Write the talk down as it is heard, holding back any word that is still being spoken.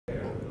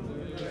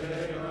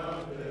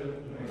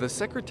The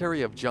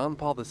secretary of John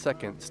Paul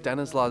II,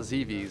 Stanislaw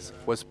Dziwisz,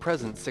 was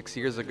present 6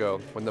 years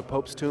ago when the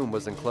Pope's tomb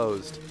was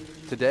enclosed.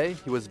 Today,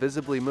 he was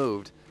visibly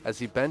moved as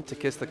he bent to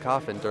kiss the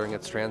coffin during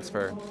its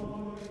transfer.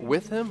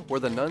 With him were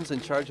the nuns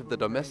in charge of the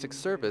domestic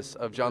service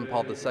of John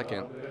Paul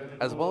II,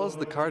 as well as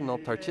the Cardinal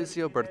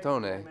Tarcisio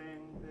Bertone.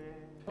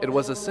 It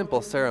was a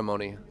simple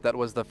ceremony that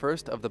was the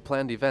first of the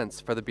planned events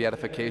for the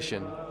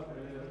beatification.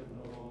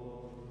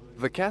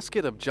 The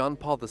casket of John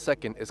Paul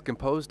II is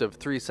composed of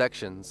 3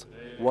 sections.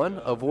 One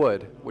of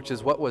wood, which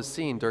is what was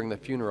seen during the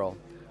funeral.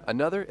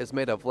 Another is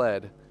made of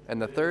lead,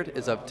 and the third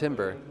is of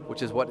timber,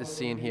 which is what is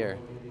seen here.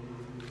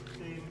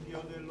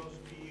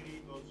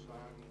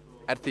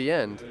 At the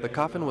end, the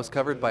coffin was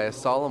covered by a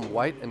solemn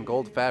white and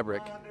gold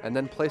fabric and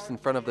then placed in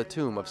front of the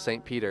tomb of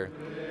St. Peter.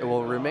 It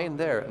will remain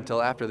there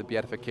until after the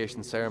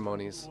beatification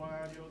ceremonies.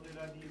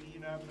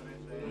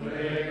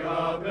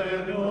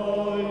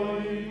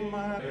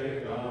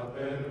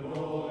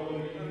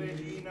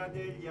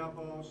 Degli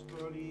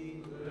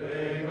Apostoli,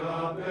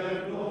 prega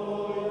per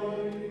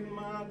noi,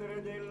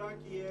 Madre della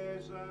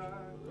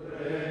Chiesa,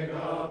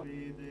 prega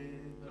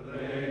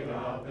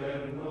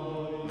per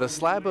noi. The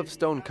slab of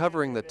stone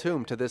covering the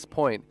tomb to this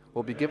point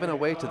will be given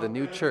away to the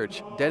new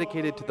church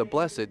dedicated to the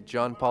Blessed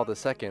John Paul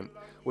II,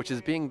 which is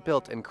being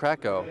built in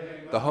Krakow,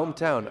 the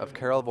hometown of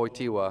Karol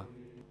Wojtyła.